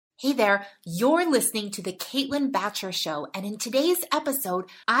Hey there, you're listening to the Caitlin Batcher Show, and in today's episode,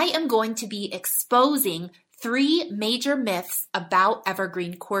 I am going to be exposing 3 major myths about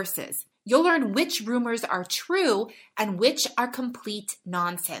evergreen courses. You'll learn which rumors are true and which are complete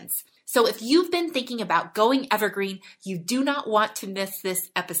nonsense. So if you've been thinking about going evergreen, you do not want to miss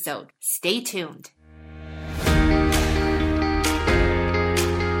this episode. Stay tuned.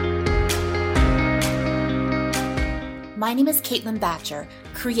 My name is Caitlin Batcher,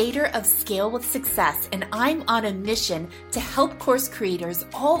 creator of Scale with Success, and I'm on a mission to help course creators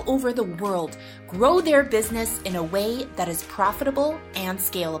all over the world grow their business in a way that is profitable and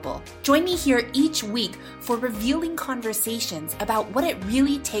scalable. Join me here each week for revealing conversations about what it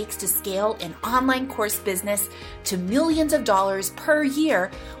really takes to scale an online course business to millions of dollars per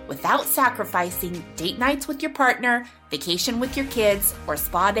year without sacrificing date nights with your partner, vacation with your kids, or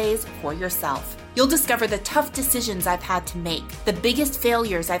spa days for yourself. You'll discover the tough decisions I've had to make, the biggest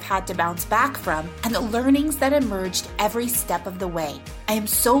failures I've had to bounce back from, and the learnings that emerged every step of the way. I am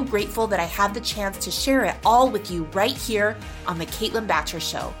so grateful that I have the chance to share it all with you right here on the Caitlin Batcher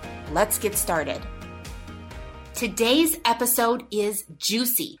Show. Let's get started. Today's episode is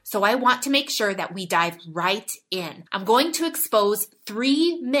juicy, so I want to make sure that we dive right in. I'm going to expose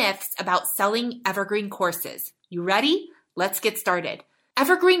 3 myths about selling evergreen courses. You ready? Let's get started.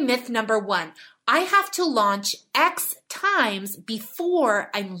 Evergreen myth number 1. I have to launch X times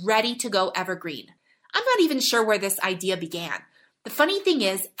before I'm ready to go evergreen. I'm not even sure where this idea began. The funny thing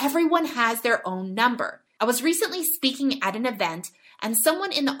is, everyone has their own number. I was recently speaking at an event, and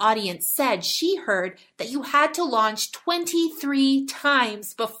someone in the audience said she heard that you had to launch 23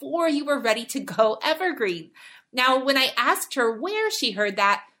 times before you were ready to go evergreen. Now, when I asked her where she heard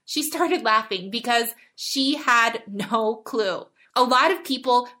that, she started laughing because she had no clue. A lot of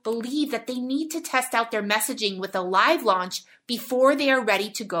people believe that they need to test out their messaging with a live launch before they are ready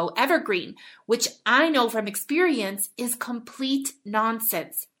to go evergreen, which I know from experience is complete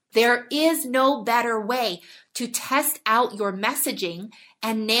nonsense. There is no better way to test out your messaging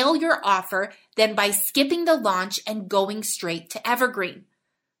and nail your offer than by skipping the launch and going straight to evergreen.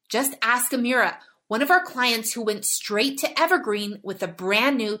 Just ask Amira, one of our clients who went straight to evergreen with a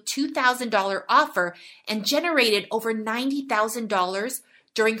brand new $2,000 offer and generated over $90,000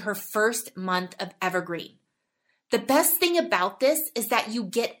 during her first month of evergreen. The best thing about this is that you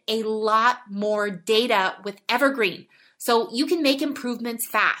get a lot more data with evergreen, so you can make improvements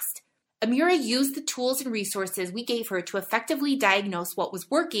fast. Amira used the tools and resources we gave her to effectively diagnose what was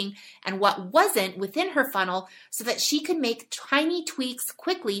working and what wasn't within her funnel so that she could make tiny tweaks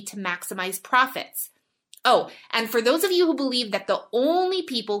quickly to maximize profits. Oh, and for those of you who believe that the only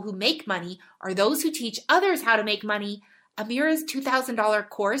people who make money are those who teach others how to make money, Amira's $2,000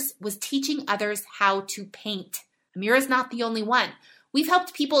 course was teaching others how to paint. Amira's not the only one. We've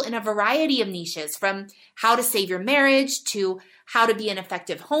helped people in a variety of niches, from how to save your marriage, to how to be an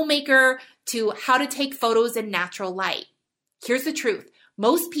effective homemaker, to how to take photos in natural light. Here's the truth.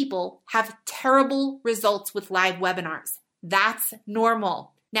 Most people have terrible results with live webinars. That's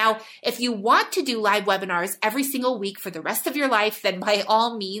normal. Now, if you want to do live webinars every single week for the rest of your life, then by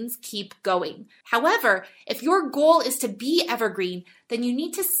all means, keep going. However, if your goal is to be evergreen, then you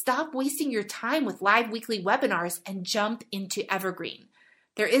need to stop wasting your time with live weekly webinars and jump into evergreen.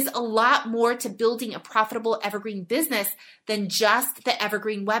 There is a lot more to building a profitable evergreen business than just the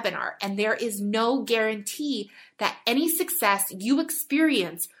evergreen webinar, and there is no guarantee that any success you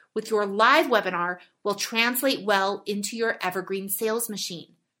experience with your live webinar will translate well into your evergreen sales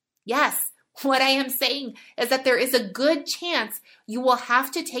machine. Yes, what I am saying is that there is a good chance you will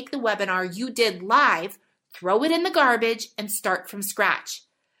have to take the webinar you did live, throw it in the garbage, and start from scratch.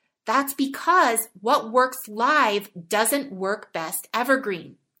 That's because what works live doesn't work best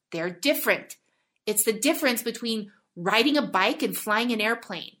evergreen. They're different. It's the difference between riding a bike and flying an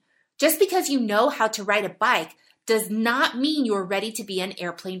airplane. Just because you know how to ride a bike does not mean you're ready to be an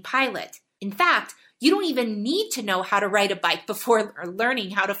airplane pilot. In fact, you don't even need to know how to ride a bike before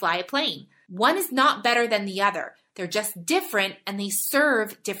learning how to fly a plane. One is not better than the other. They're just different and they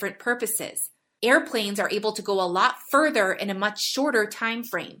serve different purposes. Airplanes are able to go a lot further in a much shorter time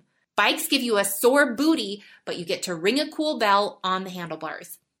frame. Bikes give you a sore booty, but you get to ring a cool bell on the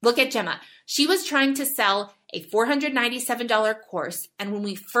handlebars. Look at Gemma. She was trying to sell a $497 course, and when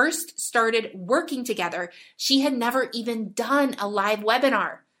we first started working together, she had never even done a live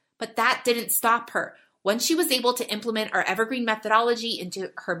webinar. But that didn't stop her. Once she was able to implement our evergreen methodology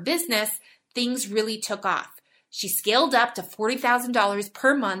into her business, things really took off. She scaled up to $40,000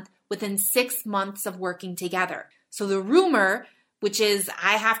 per month within 6 months of working together. So the rumor, which is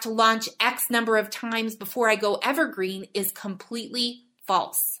I have to launch X number of times before I go evergreen, is completely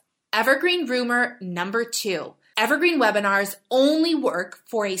false. Evergreen rumor number 2. Evergreen webinars only work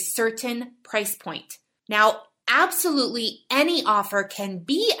for a certain price point. Now, absolutely any offer can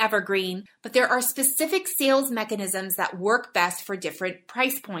be evergreen, but there are specific sales mechanisms that work best for different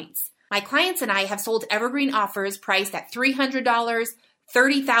price points. My clients and I have sold evergreen offers priced at $300,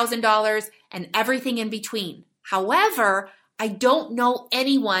 $30,000, and everything in between. However, I don't know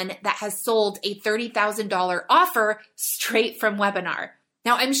anyone that has sold a $30,000 offer straight from webinar.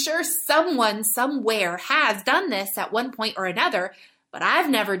 Now, I'm sure someone somewhere has done this at one point or another, but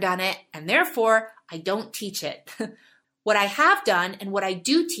I've never done it, and therefore I don't teach it. What I have done and what I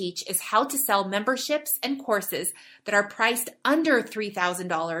do teach is how to sell memberships and courses that are priced under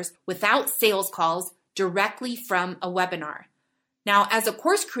 $3,000 without sales calls directly from a webinar. Now, as a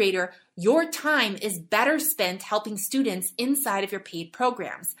course creator, your time is better spent helping students inside of your paid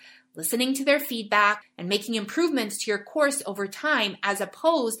programs, listening to their feedback and making improvements to your course over time, as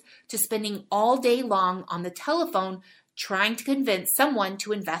opposed to spending all day long on the telephone trying to convince someone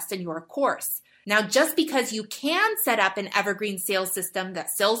to invest in your course. Now, just because you can set up an evergreen sales system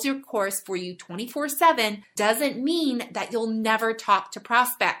that sells your course for you 24/7 doesn't mean that you'll never talk to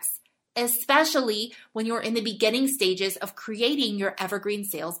prospects, especially when you're in the beginning stages of creating your evergreen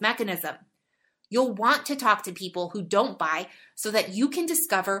sales mechanism. You'll want to talk to people who don't buy so that you can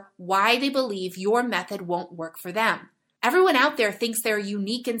discover why they believe your method won't work for them. Everyone out there thinks they're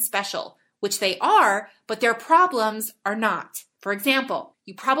unique and special, which they are, but their problems are not. For example,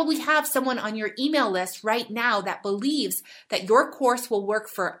 you probably have someone on your email list right now that believes that your course will work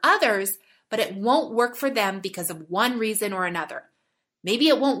for others, but it won't work for them because of one reason or another. Maybe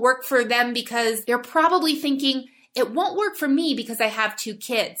it won't work for them because they're probably thinking, it won't work for me because I have 2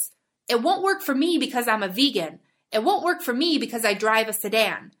 kids. It won't work for me because I'm a vegan. It won't work for me because I drive a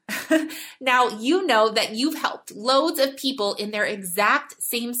sedan. Now, you know that you've helped loads of people in their exact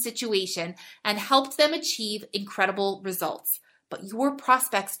same situation and helped them achieve incredible results. But your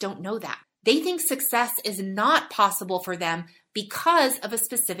prospects don't know that. They think success is not possible for them because of a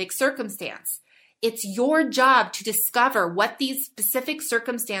specific circumstance. It's your job to discover what these specific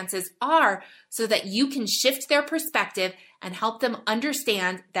circumstances are so that you can shift their perspective and help them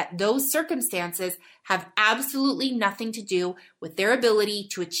understand that those circumstances have absolutely nothing to do with their ability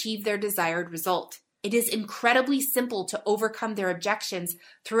to achieve their desired result. It is incredibly simple to overcome their objections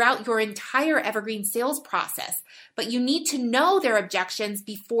throughout your entire evergreen sales process, but you need to know their objections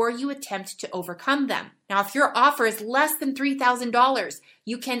before you attempt to overcome them. Now, if your offer is less than $3,000,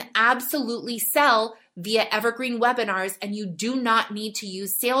 you can absolutely sell via evergreen webinars, and you do not need to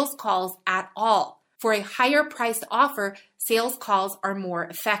use sales calls at all. For a higher priced offer, sales calls are more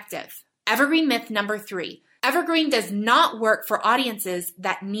effective. Evergreen myth number 3. Evergreen does not work for audiences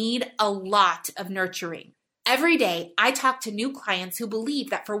that need a lot of nurturing. Every day, I talk to new clients who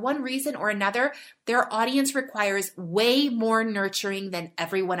believe that for one reason or another, their audience requires way more nurturing than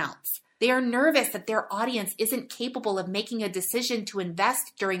everyone else. They are nervous that their audience isn't capable of making a decision to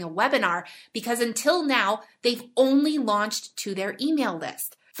invest during a webinar because until now, they've only launched to their email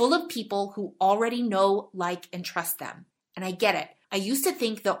list, full of people who already know, like, and trust them. And I get it. I used to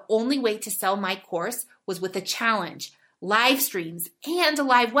think the only way to sell my course was with a challenge, live streams, and a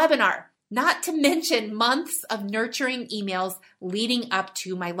live webinar, not to mention months of nurturing emails leading up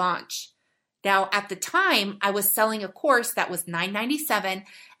to my launch. Now, at the time, I was selling a course that was $997,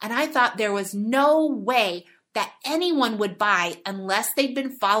 and I thought there was no way that anyone would buy unless they'd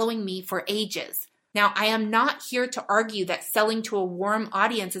been following me for ages. Now, I am not here to argue that selling to a warm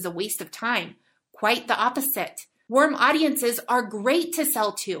audience is a waste of time. Quite the opposite. Warm audiences are great to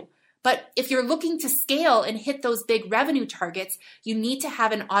sell to, but if you're looking to scale and hit those big revenue targets, you need to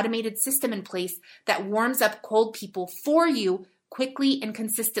have an automated system in place that warms up cold people for you quickly and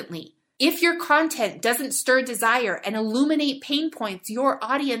consistently. If your content doesn't stir desire and illuminate pain points, your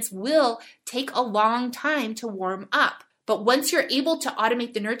audience will take a long time to warm up. But once you're able to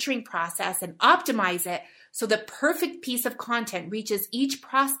automate the nurturing process and optimize it so the perfect piece of content reaches each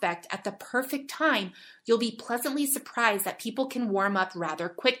prospect at the perfect time, you'll be pleasantly surprised that people can warm up rather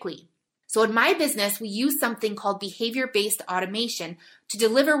quickly. So in my business, we use something called behavior-based automation to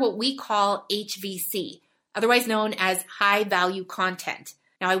deliver what we call HVC, otherwise known as high-value content.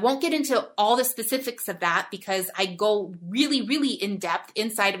 Now, I won't get into all the specifics of that because I go really, really in-depth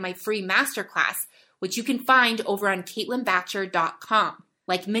inside of my free masterclass, which you can find over on CaitlinBatcher.com.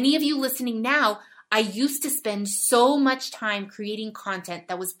 Like many of you listening now, I used to spend so much time creating content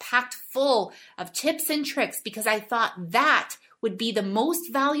that was packed full of tips and tricks because I thought that would be the most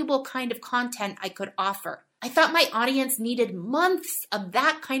valuable kind of content I could offer. I thought my audience needed months of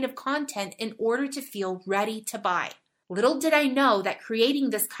that kind of content in order to feel ready to buy. Little did I know that creating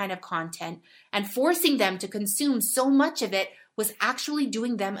this kind of content and forcing them to consume so much of it was actually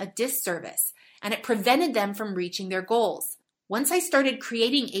doing them a disservice, and it prevented them from reaching their goals. Once I started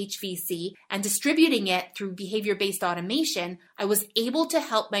creating HVC and distributing it through behavior-based automation, I was able to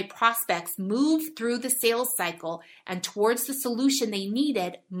help my prospects move through the sales cycle and towards the solution they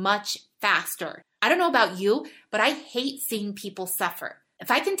needed much faster. I don't know about you, but I hate seeing people suffer. If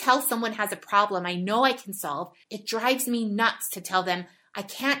I can tell someone has a problem I know I can solve, it drives me nuts to tell them, I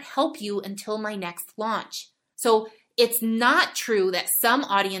can't help you until my next launch. So it's not true that some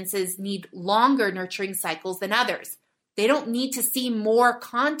audiences need longer nurturing cycles than others. They don't need to see more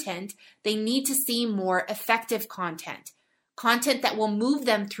content. They need to see more effective content. Content that will move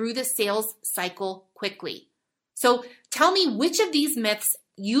them through the sales cycle quickly. So tell me which of these myths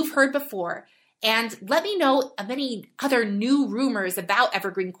you've heard before, and let me know of any other new rumors about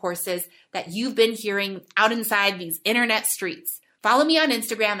evergreen courses that you've been hearing out inside these internet streets. Follow me on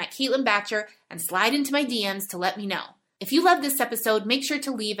Instagram at Caitlin Batcher and slide into my DMs to let me know. If you love this episode, make sure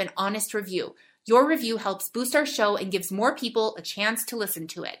to leave an honest review. Your review helps boost our show and gives more people a chance to listen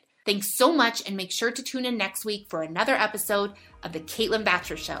to it. Thanks so much, and make sure to tune in next week for another episode of The Caitlin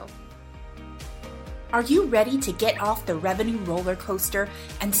Batcher Show. Are you ready to get off the revenue roller coaster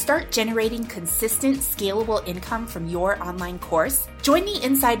and start generating consistent, scalable income from your online course? Join me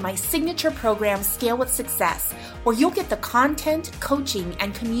inside my signature program, Scale with Success, where you'll get the content, coaching,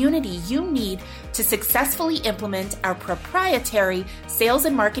 and community you need to successfully implement our proprietary sales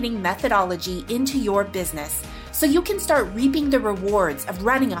and marketing methodology into your business, so you can start reaping the rewards of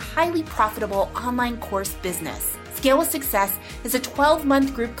running a highly profitable online course business. Scale with Success is a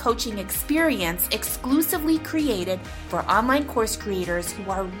 12-month group coaching experience exclusively created for online course creators who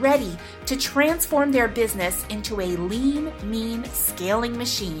are ready to transform their business into a lean, mean, scaling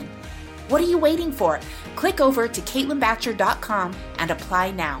machine. What are you waiting for? Click over to CaitlinBatcher.com and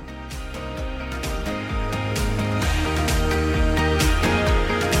apply now.